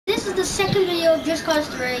this is the second video of Just Cause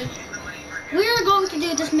 3. We are going to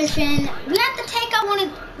do this mission. We have to take out one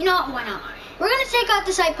of, you know what, why not? We're going to take out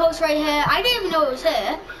this outpost right here. I didn't even know it was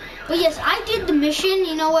here. But yes, I did the mission.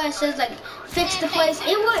 You know where it says like, fix the place.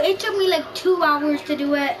 It took me like 2 hours to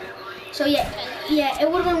do it. So yeah,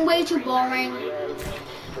 it would have been way too boring.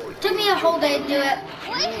 It took me a whole day to do it.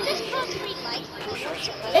 What is Just Cause 3 like?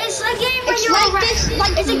 It's a game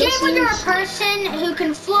where you're a person who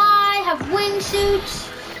can fly, have wingsuits,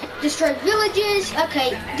 destroy villages.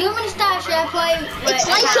 Okay, do you want me to start share play? It's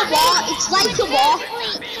like a war. It's like a war.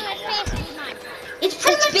 It's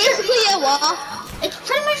basically a war. It's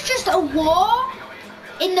pretty much just a war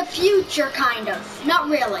in the future, kind of. Not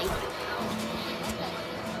really.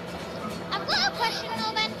 I've got a question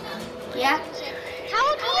though, Ben. Yeah?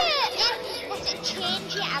 How do you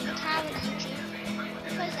change your avatar on YouTube?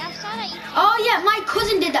 Because I saw that you can... Oh yeah, my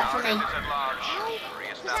cousin did that for me.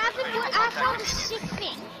 Because I found a sick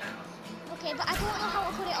thing. Okay, but I don't know how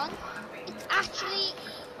to put it on. It's actually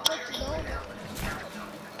good to go.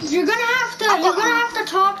 You're gonna have to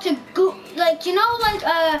talk to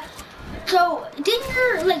so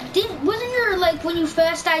wasn't your when you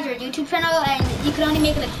first started your YouTube channel and you could only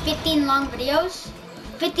make like 15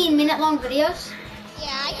 minute long videos? Yeah,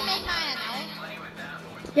 I can make mine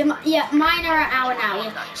an hour. Yeah, mine are an hour now.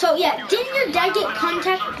 Yeah. So yeah, didn't your dad get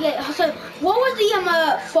contact? Yeah. So what was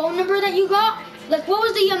the phone number that you got? Like what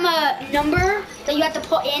was the number that you had to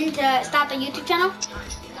put in to start the YouTube channel?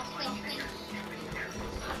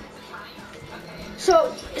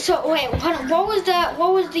 So wait, hold on. What was the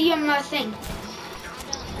thing?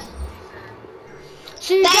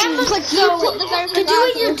 So your dad was, to do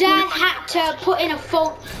it, your dad had to put in a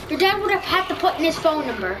phone. Your dad would have had to put in his phone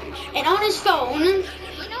number, and on his phone. You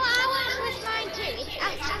know what? I want to switch mine too. It's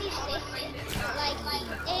actually sick.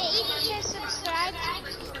 Even if you're subscribed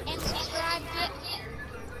and subscribed it,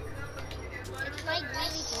 it's like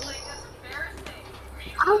really cool.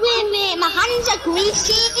 Oh wait a minute, my hands are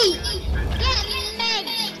greasy.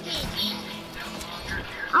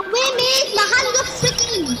 Oh wait a minute, my hands are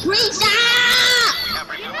freaking greasy.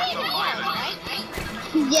 You know you don't want, right?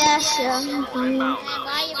 Yes, Why are you waiting?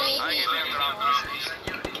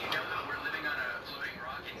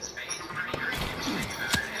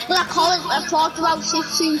 Well, I call it, I've talked about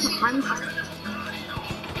 16 times.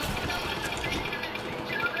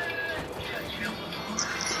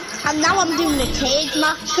 And now I'm doing the cage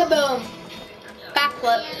match. Kaboom.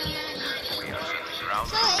 Backflip.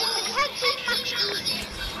 So is the tag team match easy?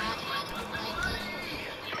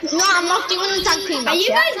 No, I'm not doing the tag team match. Are you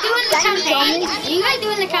guys doing the campaign? Are you guys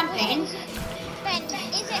doing the campaign? Ben,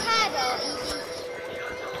 is it hard or easy?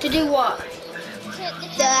 To do what? The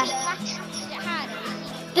tag team match, is it hard or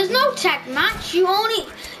easy? There's no tag match. You only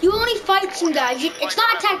fight some guys. It's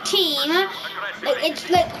not a tag team.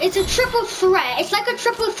 It's a triple threat. It's like a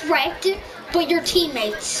triple threat, but your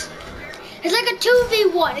teammates. It's like a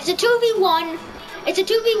 2v1. It's a 2v1. It's a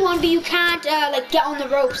 2v1, but you can't get on the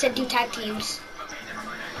ropes and do tag teams.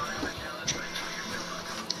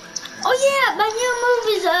 Oh yeah, my new move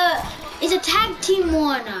is a tag team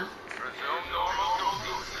one.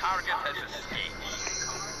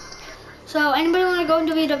 So anybody want to go in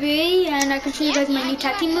WWE and I can show you guys my new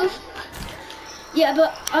tag team move? Yeah,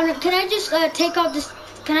 but can I just take off this?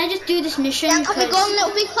 Can I just do this mission? Yeah, can we go on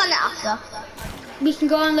Little Big Planet after? We can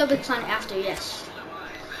go on Little Big Planet after, yes.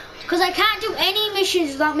 Because I can't do any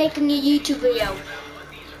missions without making a YouTube video,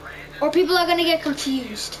 or people are gonna get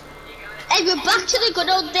confused. Hey, we're back to the good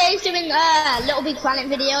old days doing Little Big Planet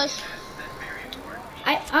videos.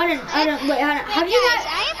 I don't. Wait, have you guys?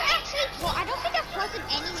 I don't think I've posted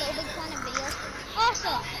any Little Big Planet videos. Also,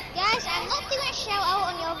 guys, I'm not doing a shout out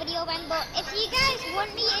on your video, Ben, but if you guys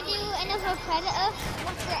want me to do another Predator,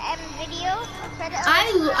 what's the video? Predator.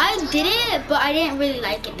 I did it, but I didn't really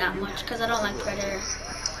like it that much because I don't like Predator.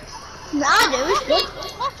 No, I do. It's good.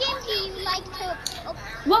 What game do you like to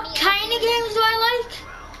upload? What kind of games do I like?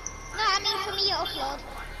 No, I mean for me to upload.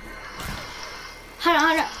 Hold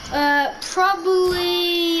on.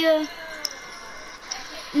 Probably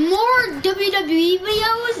more WWE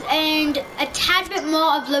videos and a tad bit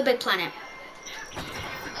more of Little Big Planet.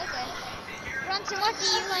 Okay. Bronson, what do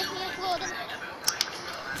you like me uploading?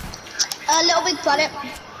 Little Big Planet.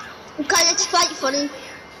 Because it's quite funny.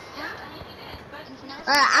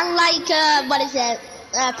 And like, what is it?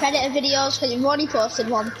 Predator videos, because you've already posted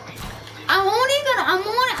one. I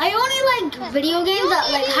only like video games that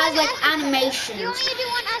has animations. You only do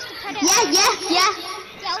one as the Predator. Yeah.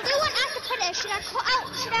 Yeah, I'll do one as the Predator. Should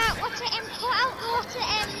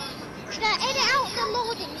I edit out the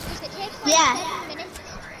loading because it takes like 10 minutes?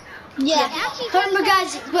 Yeah. But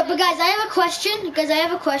guys, I have a question. Guys, I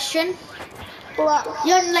have a question. What?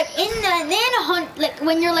 You're like in a hunt, like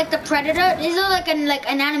when you're like the predator. Is there like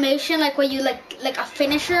an animation like where you like a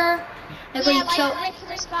finisher, like where you like kill? rip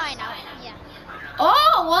the spine out. Yeah.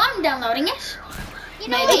 Oh, well, I'm downloading it. You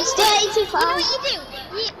know Maybe. It's 35. You know what you do?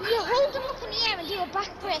 You hold them up in the air and do a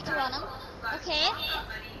backbreaker on them. Okay.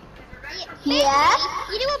 Yeah.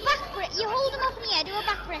 You do a backbreak. You hold them up in the air, do a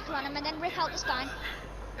backbreaker on them, and then rip out the spine.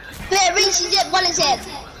 Wait, Reese, what is it?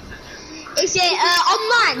 Is it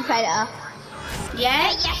online, Predator?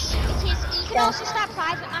 Yeah. Yes, it is. You can also start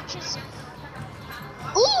private matches.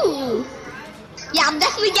 Ooh. Yeah, I'm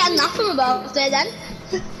definitely getting that for my birthday then.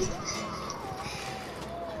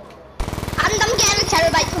 And I'm getting a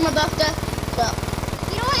terabyte for my birthday. So.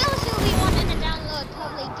 You know what else you'll be wanting to download?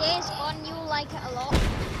 Probably Days Gone. You'll like it a lot.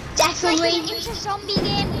 Definitely. It's a zombie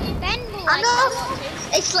game. Ben will I like it a lot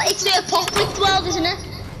know. too. It's the apocalypse world, isn't it?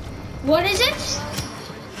 What is it?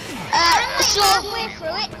 So Halfway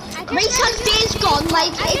through it, I just Reese has Days Gone,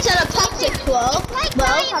 like it's an apocalypse world. Like Well,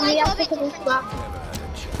 dying, and we like have to a bit finish that.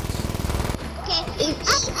 Okay,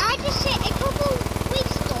 It's- I just said a couple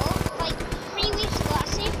weeks ago, like 3 weeks ago, I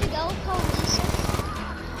saved a girl called Lisa.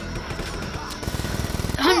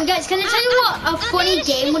 Guys, can I tell you what a funny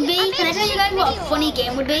game would be? Can I tell you guys what a funny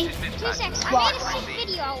game would be? 2 seconds. I made a sick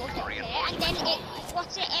video out of it, okay, and then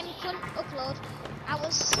couldn't upload. I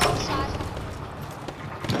was so sad.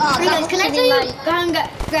 Oh, Hey, guys, can I tell you?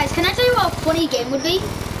 Guys, can I tell you what a funny game would be?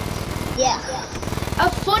 Yeah. A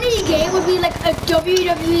funny game would be like a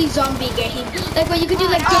WWE zombie game, like where you could do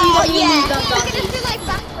like Oh, WWE yeah. You can just zombies. do like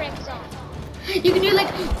backbreaks on. You can do like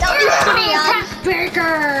That would be funny, yeah.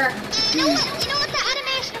 Burger. You know what the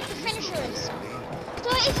animation of the finisher is? So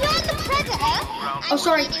if you're the predator, and Oh,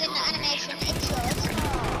 sorry. you're doing the animation, it shows.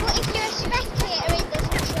 But if you're a spectator, it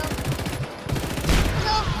doesn't show.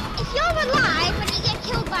 So if you're alive when you get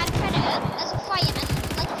killed by a predator as a fireman,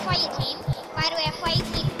 like a fire team. By the way, a fire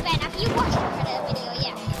team. Ben, have you watched the predator video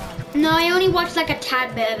yet? No, I only watched like a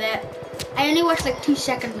tad bit of it. I only watched like 2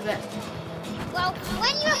 seconds of it. Well,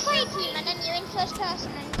 when you're a fire team and then you're in first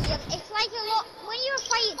person and it's like a lot. When you're a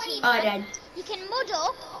fire team, Oh, I did. you can mud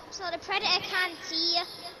up so the predator can't see you.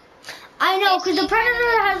 I know, because the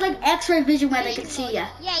predator has like X-ray vision where they can see you.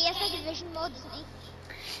 Yeah, he has like a vision mode, doesn't he?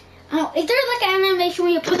 Oh, is there like an animation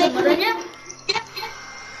where you put the mud on you?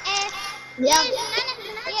 Yeah.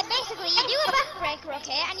 Yeah, basically you do a backbreaker,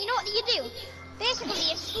 okay, and you know what you do? Basically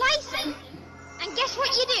you slice it, and guess what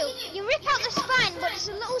you do? You rip out the spine, but it's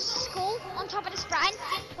a little skull on top of the spine,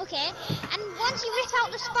 okay? And once you rip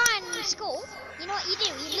out the spine and the skull, you know what you do?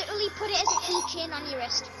 You literally put it as a keychain on your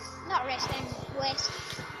wrist. Not wrist, waist.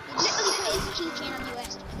 You literally put it as a keychain on your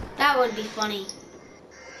wrist. That would be funny.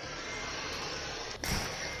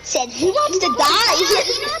 Said who wants to die?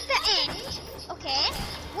 You know at the end, okay,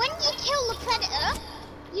 when you kill the predator,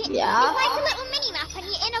 it's like a little mini-map and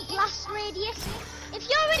you're in a blast radius. If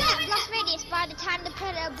you're in that blast radius by the time the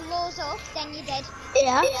predator blows up, then you're dead.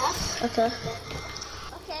 Yeah. Okay.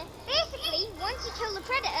 Okay, basically, once you kill the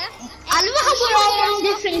predator, I never have we're all on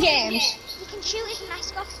different games. you can shoot his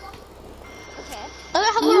mask off. Okay. I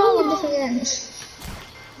never have we're all on different games.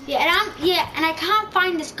 Yeah, and I can't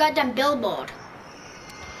find this goddamn billboard.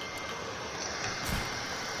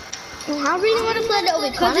 I really want to play Little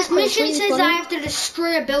Big Because Planet. this mission it's says really I have to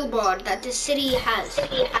destroy a billboard that this city has. The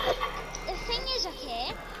thing is,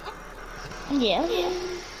 okay, funny. Yeah.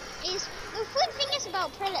 is the fun thing is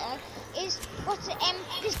about Predator is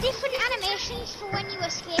there's different animations for when you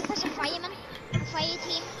escape as a fireman, a fire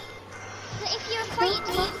team. So if you're a fire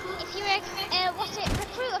team, if you're a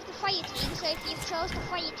recruit of the fire team, so if you've chose the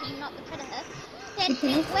fire team, not the Predator, then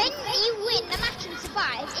when you win the match and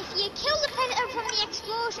survive, if you kill the Predator from the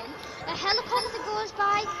explosion, a helicopter goes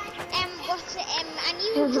by, and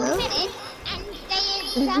you jump in it, and they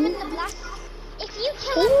examine the blast. If you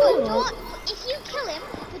kill him,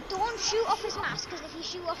 but don't shoot off his mask, because if you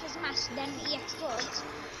shoot off his mask, then he explodes.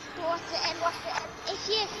 But if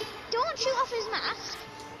you don't shoot off his mask,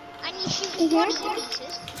 and you shoot his body to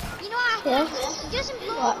pieces, you know what happens? He doesn't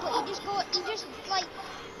blow up, but he just like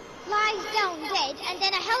lies down dead, and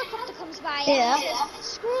then a helicopter comes by and says,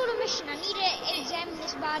 screw the mission, I need to examine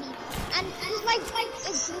this body. And there's like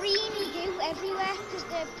a green goo everywhere, because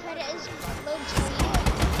the Predators loads of green.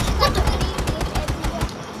 There's like green goo everywhere.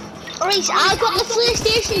 Alright, I got the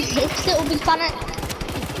PlayStation 6 Little Big Planet.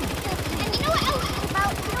 And you know what else is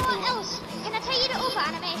about? You know what else? Can I tell you the other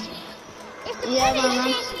animation? If the Predator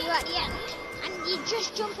chases you at the end, and you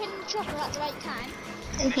just jump in the chopper at the right time,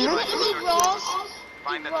 he literally roars.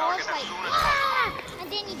 He roars like, ah!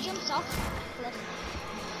 And then he jumps off.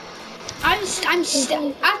 I'm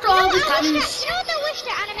still after all this time. You know what I wish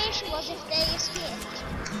the animation was if they escaped?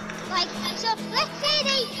 Like, so let's say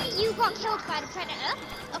you got killed by the predator,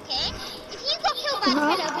 okay? If you got killed by the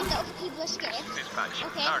predator but the other people escaped,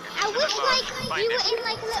 okay? I wish like you were in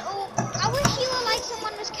like a little, I wish you were like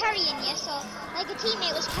someone was carrying you, so like a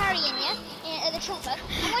teammate was carrying you at the chopper.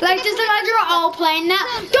 Like just imagine we're all playing that.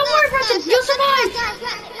 Don't worry, Preston, you'll survive. Guys,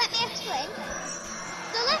 let me explain.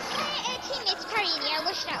 So let's say a teammate's carrying you, I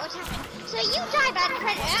wish that would happen. So you die by the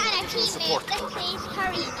predator and a teammate, let's say, is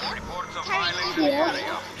carrying you.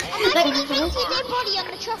 Imagine you can see their body on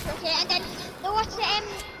the chopper, okay, and then what's the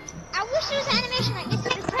I wish there was an animation like this. The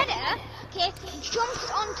predator, okay, jumps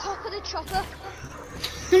on top of the chopper.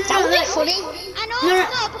 That would be funny. And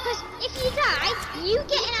also, because if you die, you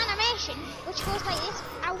get an animation which goes like this.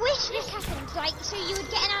 I wish this happened, like, so you would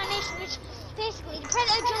get an animation which basically the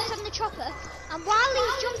predator jumps on the chopper, and while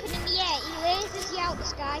he's jumping in the air, he lasers you out the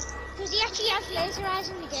sky, because he actually has laser eyes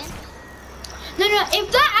in the game. No,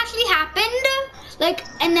 if that actually happened, like,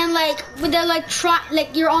 and then like, with the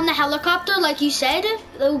like you're on the helicopter, like you said,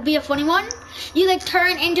 that would be a funny one. You like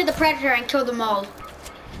turn into the predator and kill them all.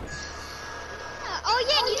 Oh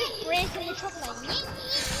yeah, and you just brace in the chopper like me.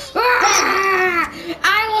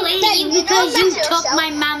 I will eat you because you took my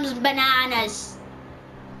mum's bananas.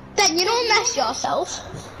 Ben, you don't mess yourself.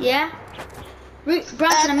 Yeah?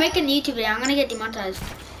 Bronson, I'm making a YouTube video. I'm gonna get demonetized.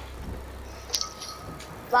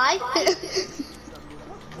 Why?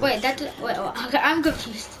 Wait, wait, okay, I'm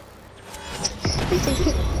confused.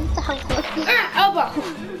 What the hell? Elbow!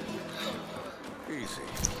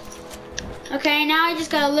 Okay, now I just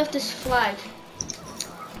gotta lift this flag.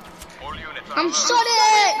 I'm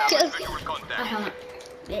Sonic!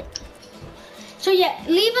 Yeah. So yeah,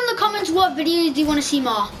 leave in the comments what videos do you want to see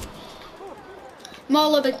more. More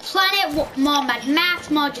Little Big Planet, more Mad Max,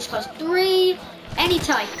 more Just Cause 3, any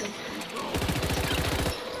type.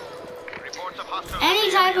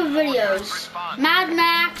 Any type of videos. Mad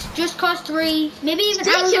Max, Just Cause 3, maybe even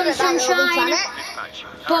Arizona Sunshine.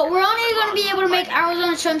 But we're only going to be able to make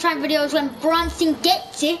Arizona Sunshine videos when Bronson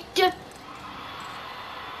gets it.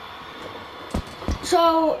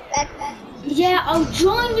 So, yeah, I'll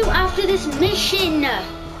join you after this mission.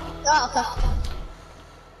 Oh, okay.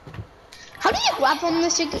 How do you grab on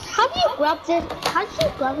this again? How do you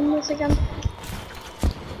grab on this again?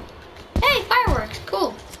 Hey, fireworks,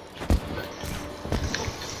 cool.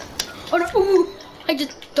 Oh no, ooh, I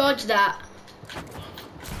just dodged that.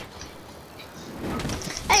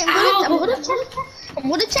 Hey, I'm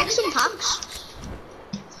gonna check some packs.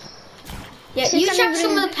 Yeah, you check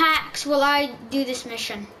some of the packs while I do this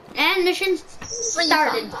mission. And mission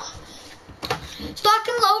started.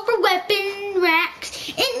 Stocking low for weapon racks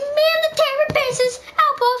in military bases,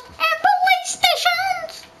 outposts, and police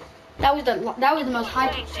stations. That was the most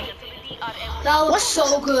hype. That looks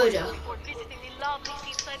so good.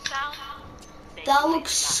 That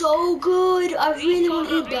looks so good. I really want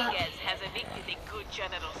to eat that.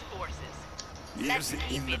 Years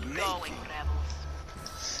in the making.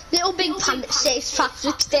 Little Big Planet says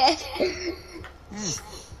Patrick's dead.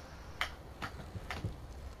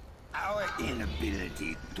 Our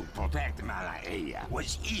inability to protect Malaya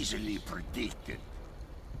was easily predicted.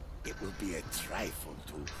 It will be a trifle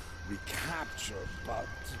to recapture, but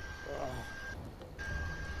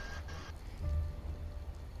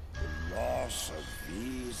the loss of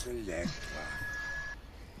Vis Electra,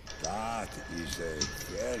 that is a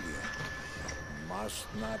failure that must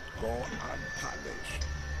not go unpunished.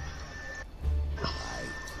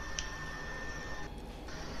 Right.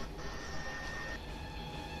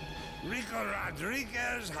 Rico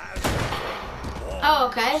Rodriguez has... Oh,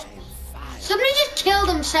 okay. Somebody just killed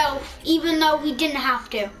himself, even though we didn't have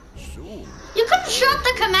to. Soon, You could have shot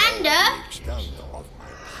the commander. extent of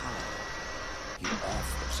my power, he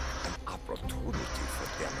offers an opportunity for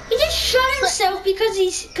them. He just shot himself because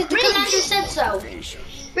the commander said so.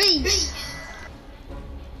 Reed.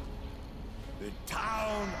 The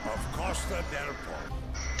town of Costa del Port.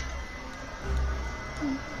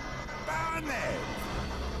 Barnett!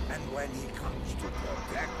 And when he comes to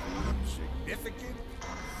protect the insignificant,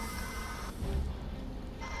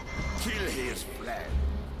 kill his flag.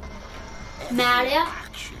 Maria,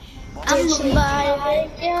 Action. I'm looking.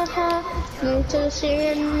 Just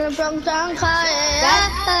let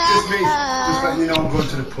you know I'm going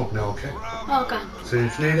to the pub now, okay? Okay, So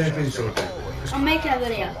if you need anything, it's okay. I'm making a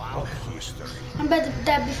video. I'm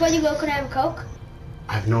Dad, before you go, can I have a Coke?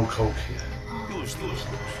 I have no coke here.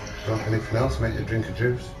 Want anything else? Make you drink a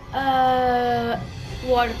juice?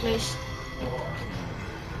 Water, please.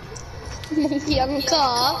 Monkey on the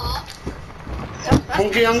car.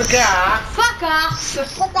 Monkey on the car. Fuck off.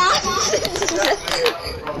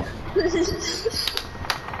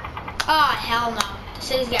 Oh, hell no. The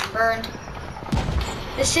city's getting burned.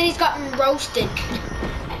 The city's gotten roasted.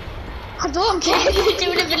 I don't care if you're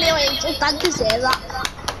doing a video, it's just bad to say that.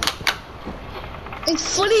 It's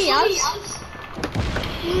funny, yes.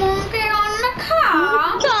 Monkey on the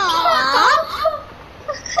car.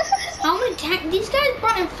 How many tanks? These guys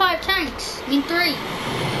brought in 5 tanks. I mean 3.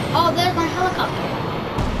 Oh, there's my helicopter.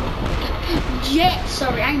 Yeah,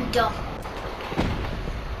 sorry, I'm dumb.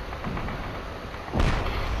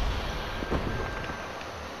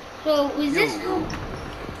 So, is this...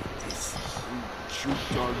 Shoot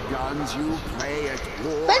your guns, you play at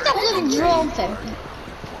war. Where's that little drone thing?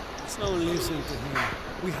 So listen to him.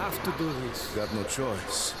 We have to do this. Got no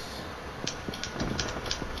choice.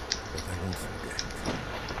 But I won't forget.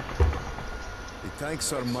 The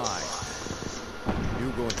tanks are mine.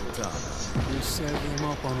 You go to town. We'll serve him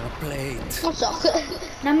up on a plate. What's up?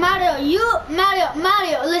 Now Mario,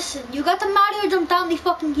 Mario, listen. You got the Mario jump down the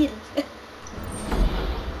fucking hill.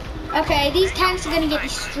 Okay, these tanks are gonna get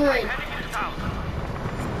destroyed.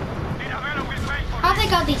 I'll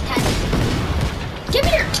take out these tanks. Give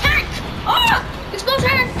me your tank! Oh!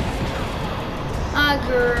 Explosion! Oh,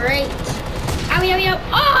 great. Owie, owie, owie.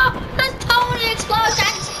 Oh! There's Tony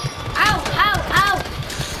explosions! Ow, ow, ow!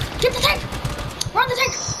 Get the tank! Run the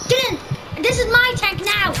tank! Get in! This is my tank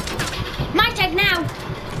now! My tank now!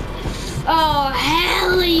 Oh,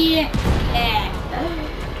 hell yeah!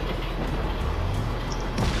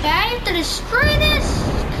 I have to destroy this?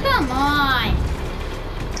 Come on!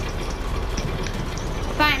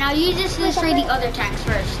 Fine, I'll use this to destroy the other tanks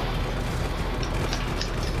first.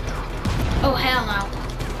 Oh, hell no.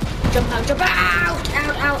 Jump out, jump out!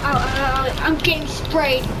 Out, out, out, out. I'm getting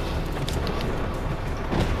sprayed.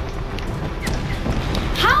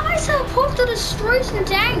 How am I supposed to destroy some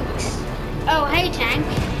tanks? Oh, hey, tank.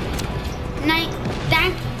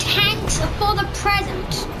 Tanks for the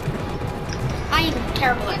present. I am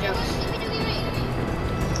terrible at jokes.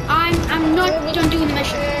 I'm not done doing the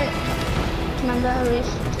mission.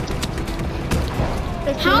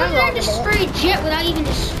 How did I destroy a jet without even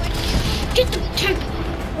get the tank?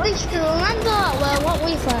 Please remember what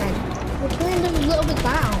we find. We're trying to a little bit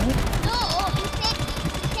down. No, you said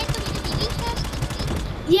WWE first.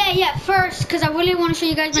 Yeah, first, because I really want to show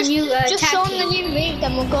you guys my new just tag show team. the new rig,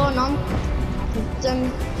 then we're going on.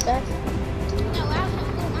 Then, No, I'm not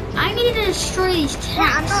going. I need to destroy these yeah,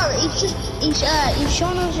 I tanks. know. He's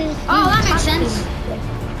showing us his. Oh, that makes tag sense. team.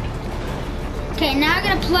 Okay, now I'm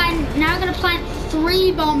gonna plant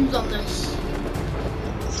 3 bombs on this.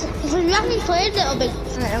 So we haven't played Little Big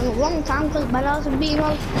in a long time because Bella's been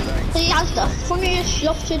on. So he has the funniest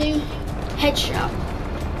stuff to do. Headshot.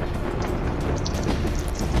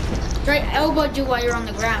 Right elbow you while you're on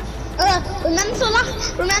the ground.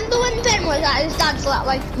 Remember when Ben was at his dad's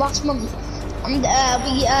like last month? And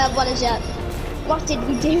what is it? What did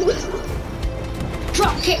we do?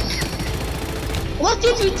 Drop kick. What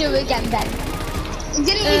did we do again, Ben? Didn't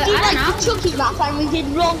we do I like don't know. the Chucky map and we did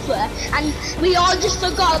roleplay and we all just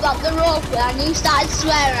forgot about the roleplay and you started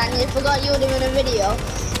swearing and you forgot you were doing a video.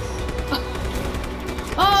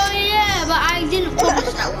 Oh yeah, but I didn't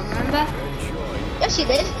publish that one, remember? Yes, you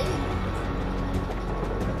did.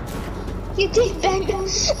 You did, Ben.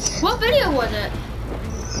 What video was it?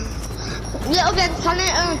 Little Ben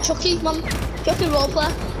Planet Chucky one. Chucky roleplay.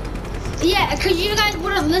 Yeah, because you guys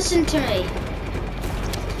wouldn't listen to me.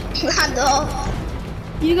 I know.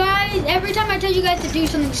 You guys, every time I tell you guys to do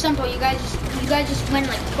something simple, you guys just went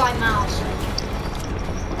like 5 miles.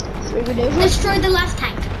 Destroy the last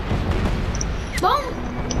tank. Boom.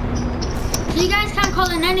 So you guys can't call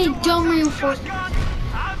in any dumb reinforcements.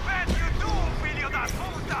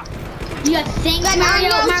 You think, Ben,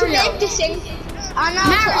 Mario? I know to Mario, make this thing. I know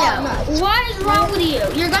Mario, to what is wrong with you?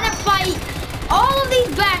 You're gonna fight all of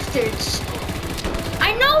these bastards.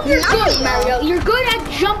 I know you're good, Mario. You're good at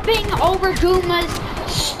jumping over Goombas,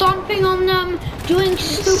 stomping on them, doing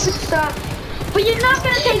stupid stuff. But you're not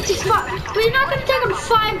gonna take them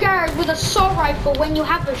 5 guards with an assault rifle when you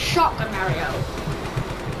have a shotgun, Mario.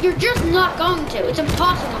 You're just not going to. It's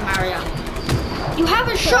impossible, Mario. You have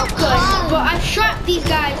a shotgun, but I've shot these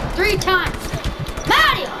guys 3 times.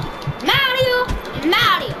 Mario, Mario,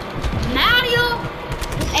 Mario, Mario,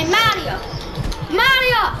 and Mario,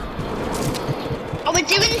 Mario. Oh, we're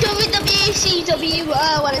doing WCW,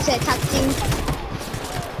 what is it, tag team.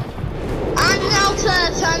 I'm now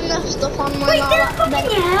to turn the stuff on my Wait, there's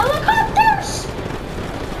fucking helicopters!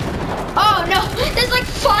 Oh no, there's like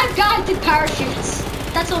 5 guys in parachutes.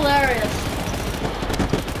 That's hilarious.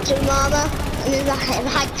 Mama, and there's a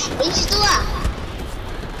high space to that.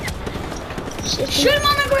 Shoot him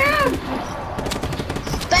on the ground!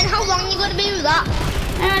 Ben, how long are you gonna be with that?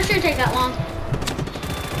 It shouldn't take that long.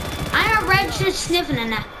 I have red just sniffing in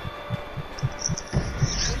there.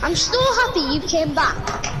 I'm still happy you came back.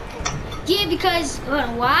 Yeah, because,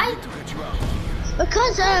 why?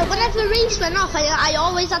 Because whenever Reese went off, I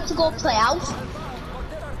always had to go play out.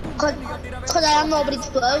 Because I had nobody to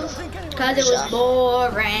play with. Because it was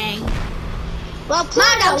boring. Well,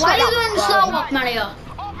 playing Mario, out's why are not you that doing the slow walk, Mario?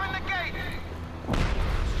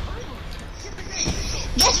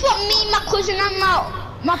 Guess what me and my cousin and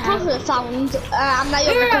my brother found, and my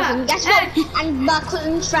other cousin. Guess what? And my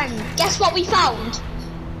cousin's friend. Guess what we found?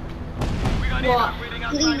 What?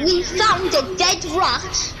 We found a dead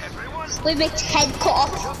rat with its head cut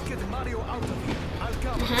off.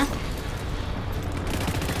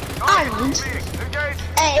 And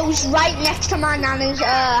it was right next to my nana's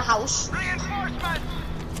house.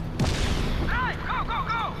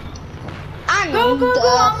 And Go,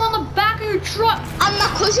 I'm on the back of your truck. And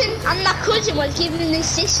my cousin was giving his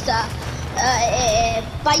sister a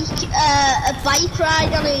bike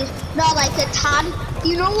ride on his, not like a tan.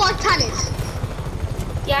 You know what a tan is?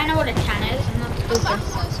 Yeah, I know what a tan is. I'm not stupid.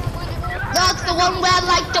 That's the one where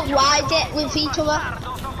like they ride it with each other.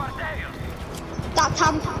 That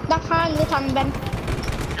tan, Ben.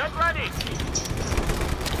 Get ready.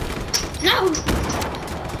 No!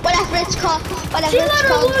 Whatever it's called.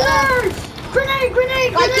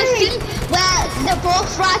 Grenade! Like the thing where they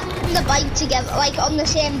both riding the bike together, like on the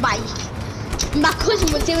same bike. My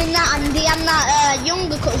cousin was doing that, and they had that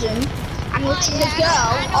younger cousin, and which is a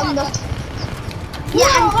girl on the.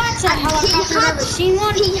 Yeah, and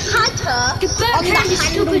he had her on the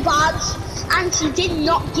handlebars, and she did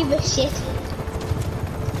not give a shit.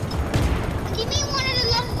 Give me one of the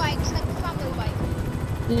long bikes, like the family bike.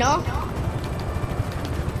 No.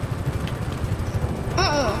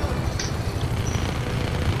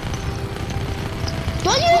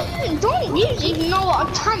 Don't you even know what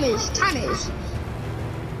a tan is?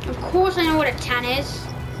 Of course I know what a tan is.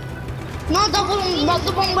 Not the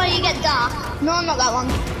one where you get dark. No, not that one.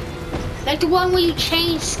 Like the one where you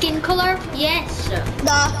change skin color? Yes.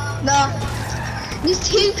 No. There's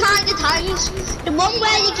two kind of tans. The one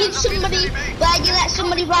where you give somebody, where you let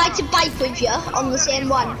somebody ride a bike with you on the same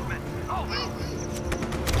one.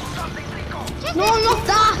 No, not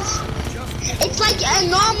that. It's like a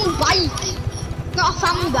normal bike. Not a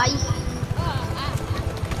family bike.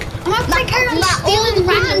 I'm not like stealing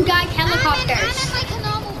random guy helicopters. I meant like a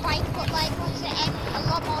normal bike, but like ones that have a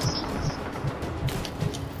lot more seats.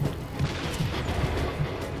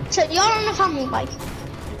 So you're on a family bike?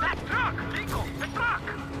 That truck, Rico, the truck.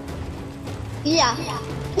 Yeah.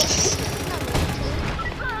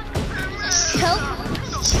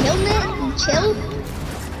 Chill, mate. Chill.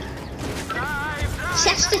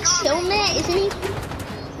 Chester, chill, mate, isn't he?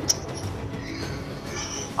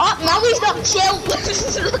 Oh, now he's not chill.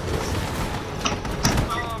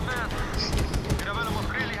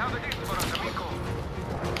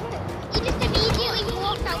 He just immediately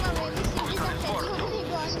walked out my room as soon as I said you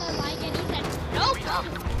want to go on the line, and he said, nope.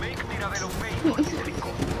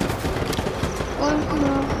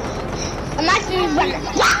 Imagine when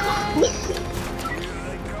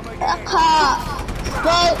a car,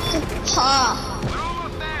 boat, car.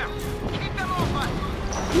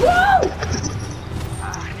 Whoa!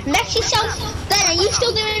 Next yourself. Ben, are you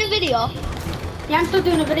still doing a video? Yeah, I'm still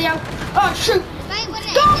doing a video. Oh shoot!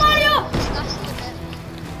 Go Mario!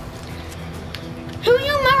 Who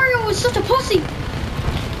knew Mario was such a pussy?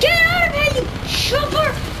 Get out of here, you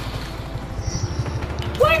chopper!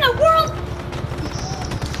 What in the world?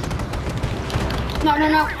 No.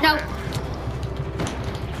 No!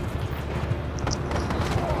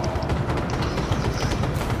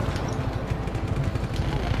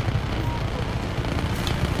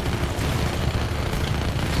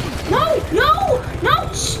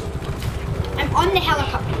 I'm on the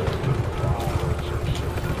helicopter.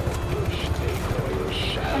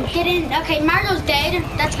 I'm getting. Okay, Mario's dead.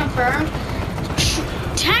 That's confirmed.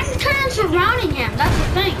 Tanks are surrounding him. That's the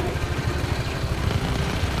thing.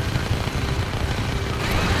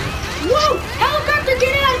 Whoa! Helicopter,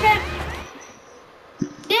 get out of it!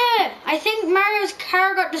 Yeah, I think Mario's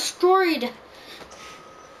car got destroyed.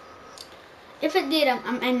 If it did,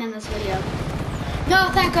 I'm ending this video. No,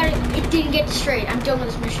 thank God it didn't get destroyed. I'm done with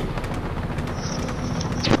this mission.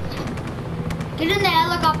 Get in the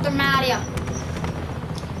helicopter, Mario.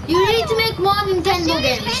 You need to make more Nintendo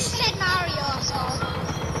games. Ben said Mario, so.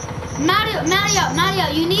 Mario,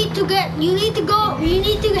 you need to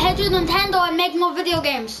head to Nintendo and make more video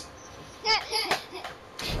games.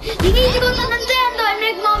 You need to go to Nintendo and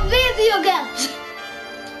make more video games.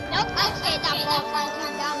 Nope, I'll say that block right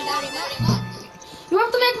down very much. You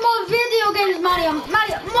have to make more video games, Mario.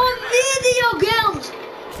 Mario, more video games.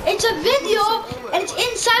 It's a video and it's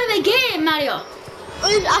inside of a game, Mario.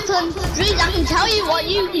 Please, I can tell you what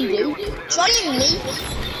you can do. Join me.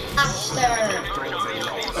 After.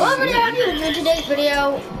 What video have you in today's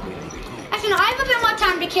video? Actually, no, I have a bit more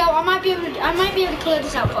time to kill. I might be able to clear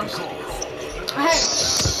this outpost. Okay.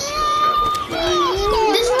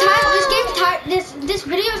 This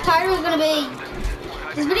video's title is gonna be.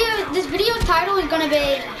 This video's title is gonna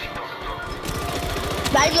be.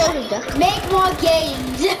 Make more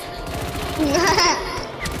games.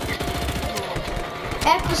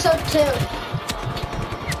 Episode 2.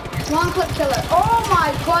 One click killer. Oh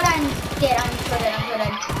my god, I'm dead. I'm dead.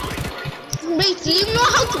 Wait, do you know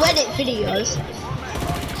how to edit videos?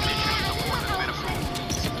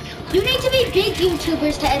 You need to be big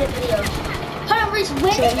YouTubers to edit videos. Hold on, Reese,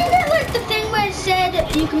 when did you get like the thing where it said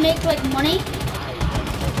that you can make like money?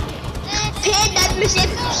 Paid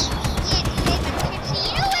memberships.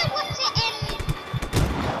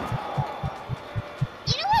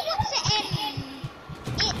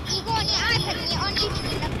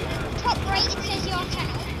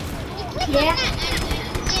 Yeah.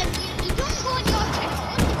 You don't go on your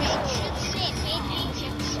channel, it should say paid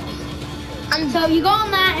memberships. And so you go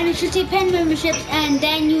on that and it should say paid memberships and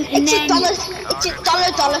then you It's a dollar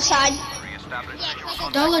sign.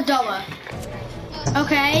 $.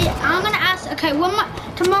 Okay, I'm gonna ask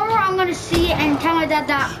tomorrow I'm gonna see and tell my dad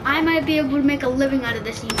that I might be able to make a living out of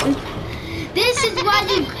this YouTube. This is why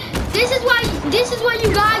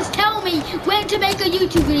you guys tell me when to make a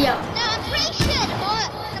YouTube video. No, I'm pretty sure the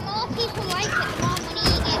more people like it, the more money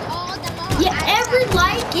you get, or the more. Yeah,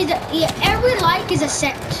 every like is a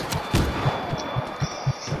cent.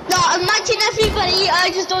 No, imagine everybody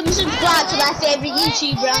just unsubscribed to their favourite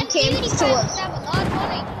YouTuber and came to us.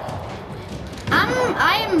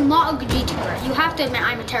 I am not a good YouTuber. You have to admit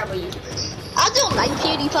I'm a terrible YouTuber. I don't like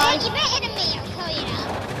PewDiePie. Yeah, you're better than me, I'll tell you now.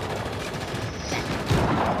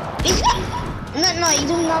 No, he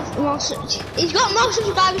doesn't have more. He's got more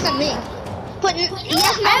subscribers than me, but he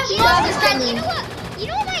has more subscribers than You you. know what? You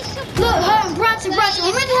know what my subs? Look, hold on, Bronson,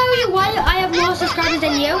 let me tell you why I have more subscribers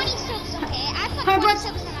than you. 20 subs, okay? I've Hold got on, 20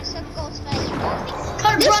 subs and my sub goes 34. Hold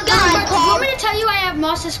on, This Bronson, guy you want me to tell you I have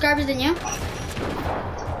more subscribers than you?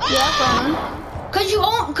 Yeah, go on. Cause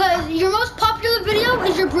your most popular video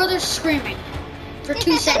is your brother screaming for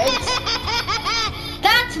 2 seconds.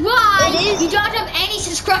 That's why you don't have any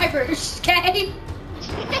subscribers, okay?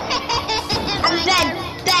 And then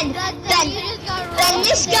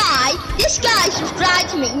this guy subscribed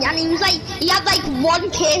to me, and he had like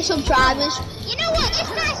 1K subscribers. You know what? This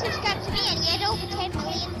guy subscribed to me and he had over 10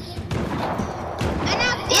 million.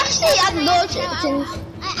 He actually had loads of things.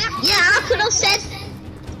 Yeah, I could have said.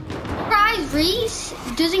 Surprise, Reese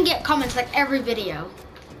doesn't get comments like every video.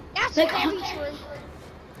 That's Like, very true.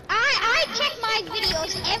 I check my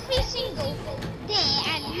videos every single day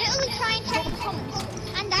and literally try and check the comments.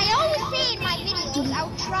 And I always say in my videos,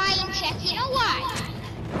 I'll try and check. You know why?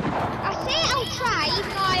 I say I'll try,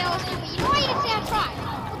 even though I always do. But you know why I say I'll try?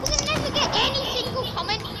 Because I never get any single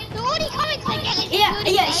comment. The only comments I get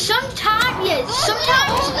is sometimes. Only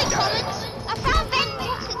comments. I found Ben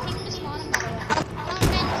toxic thing this morning.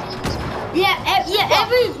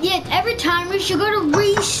 Every time we should go to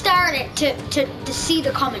restart it to see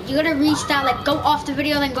the comment. You gotta restart, like go off the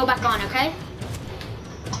video, then go back on, okay?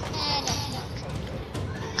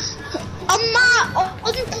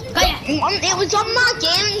 It was on my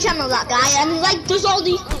gaming channel, that guy, and he like does all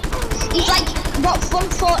these. He's like, what fun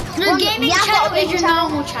for? Your gaming channel is your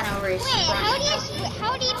normal channel, Reese. Wait,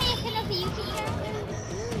 how do you make another YouTube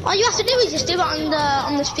channel? All you have to do is just do it on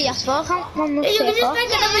the PS4 account. You can just make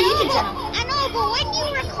another YouTube channel. I know, but when you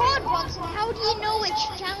record once, how do you know which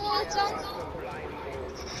channel it's on?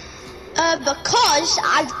 Because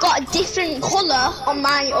I've got a different colour on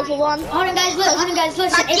my other one. Hold on, guys, listen.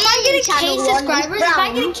 If I get a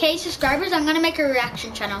K subscribers, I'm gonna make a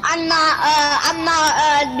reaction channel. And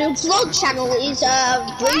my new vlog channel is If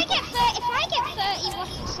I get 30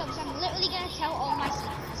 watching subs, I'm literally gonna tell all my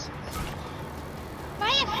secrets. If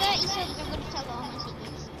I have 30 subs, I'm gonna tell all my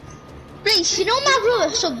secrets. Please, you know my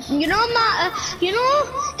brother sub.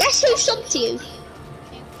 Guess who subbed to you?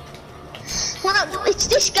 Well, it's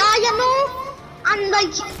this guy, you know, and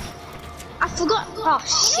like, I forgot. Oh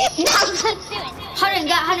shit! Hold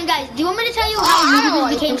on, guys. Do you want me to tell you how YouTube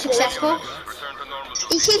became successful?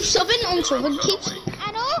 He keeps subbing on subbing, keeps.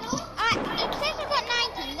 I know. It says I got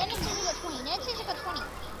 19, then it says I got 20, then it says I got 20,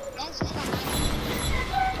 then it says I got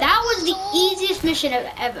 19. That was the easiest mission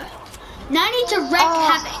ever. Now I need to wreak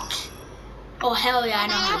havoc. Oh, hell yeah, I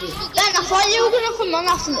know how to do it. Ben, I thought you were gonna come on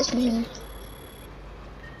after this mission.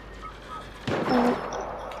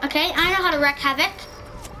 Okay, I know how to wreak havoc.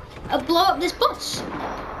 Blow up this bus.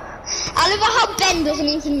 I love how Ben doesn't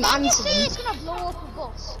even answer Say me. it's gonna blow up a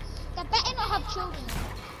bus. They better not have children.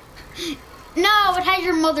 No, it has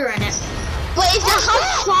your mother in it. But if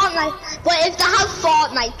they have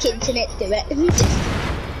Fortnite kids in it, do it.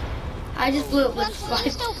 I just blew up with You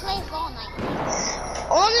flies. still play Fortnite.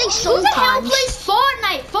 Only Who the hell sometimes. plays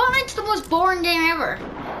Fortnite? Fortnite's the most boring game ever.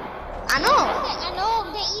 I know. I know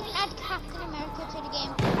they even add Captain America to the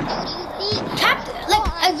game.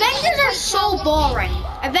 Avengers are so boring.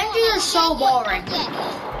 Avengers are so boring. Yeah.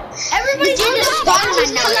 Everybody's Do you into understand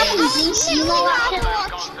Spider-Man nowadays. You know that?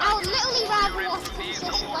 I would literally rather watch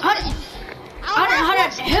Princess Hold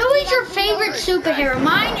on. Who is your favorite superhero?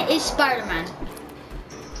 Mine is Spider-Man.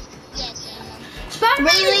 Yes.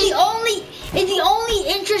 Spider-Man Really? is the only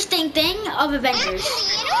interesting thing of Avengers.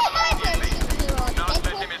 Actually, you know what my favorite superhero is? Don't let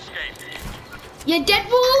Deadpool. him escape. Yeah,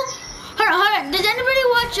 Deadpool. Hold on. Does anybody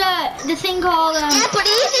watch the thing called? Yeah, but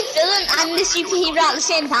he's a villain and the superhero at the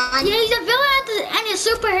same time. Yeah, he's a villain and a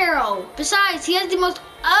superhero. Besides, he has the most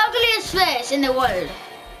ugliest face in the world.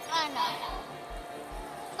 I know.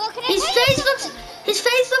 But can I His tell you face something?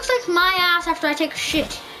 looks like my ass after I take a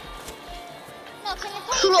shit. No, can I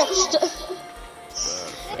tell you Crushed. something?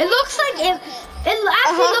 It looks like it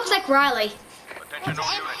actually looks like Riley. Attention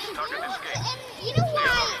all units. Target escape. You know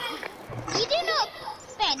why? You do know,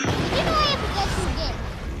 Ben. You do know I have a Deadpool game.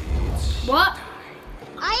 What?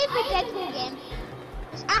 I have a Deadpool game.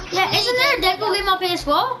 It's actually Yeah, isn't there a Deadpool game on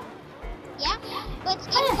PS4? Yeah, but it's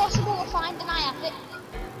impossible to find and I have it.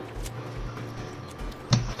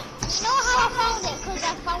 You know how I found it? Because I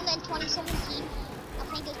found it in 2017. I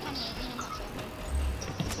think it's 2018, I'm not sure.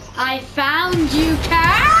 I found you,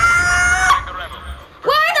 cat! The rebel.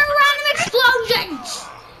 Why are there random explosions?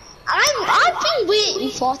 I've been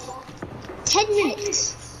waiting for 10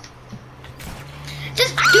 minutes.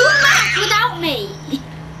 Just do a match without me.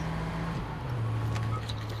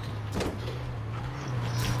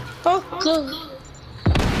 Okay.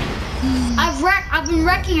 I've been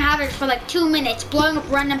wrecking havoc for like 2 minutes, blowing up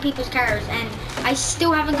random people's cars, and I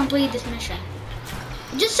still haven't completed this mission.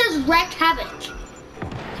 It just says wreck havoc.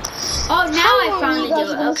 Oh, now I finally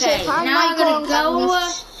do it. Okay, now I'm gonna go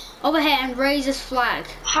over here and raise this flag.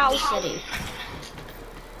 How? The city.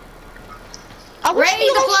 I wish Raise we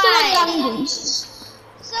the all still flag. had landings.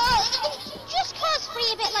 So, just cause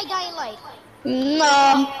free a bit like Dying Light.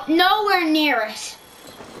 No. Nowhere near it.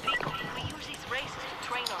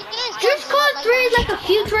 It is Just Cause 3 is like a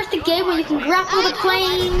futuristic game where you can grapple the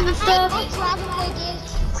planes and stuff. I travel with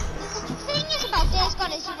games. The thing is about Days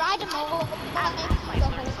Gone is you ride them over and they the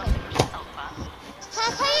whole thing. Can I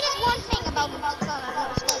tell you this one thing about Days Gone? I'm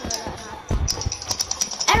not spoiling it right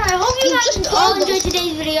now. Anyway, I hope you guys all enjoyed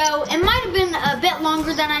today's video. It might have been a bit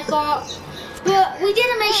longer than I thought, but we did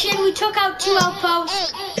a mission. We took out 2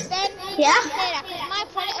 outposts. Hey, Ben, Yeah? say that 'cause my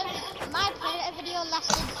Predator video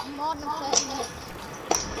lasted more than 30 minutes.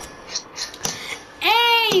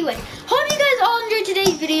 Anyway, hope you guys all enjoyed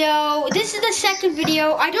today's video. This is the second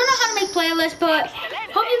video. I don't know how to make playlists, but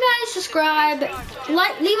hope you guys subscribe,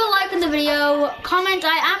 leave a like on the video, comment.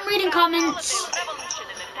 I am reading comments.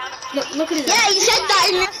 Look at this. Yeah, you said that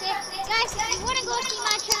in Guys, if you want to go see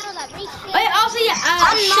my channel, that Reese Wait, also,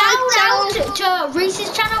 shout out to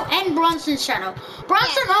Reese's channel and Bronson's channel.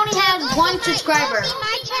 Bronson only has 1 subscriber. Go see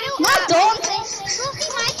my channel. No, don't. Go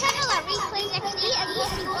see my channel at Reese Plays XD and go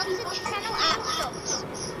see Bronson's channel at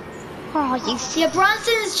Subs. Oh, you Yeah,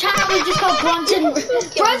 Bronson's channel is just called Bronson.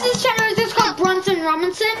 Bronson's channel is just called Bronson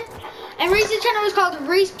Robinson, and Reese's channel is called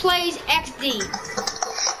Reese Plays XD.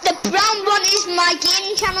 The brown one is my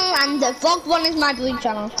gaming channel and the vlog one is my blue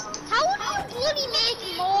channel. How would you bloody make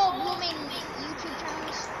more blooming YouTube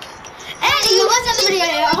channels? Anyway, let's end the video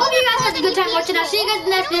here. I hope you guys had a good time watching. I'll see you guys in the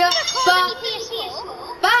next video. Bye.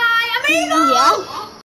 PS4. Bye. I'm an eagle. Yeah.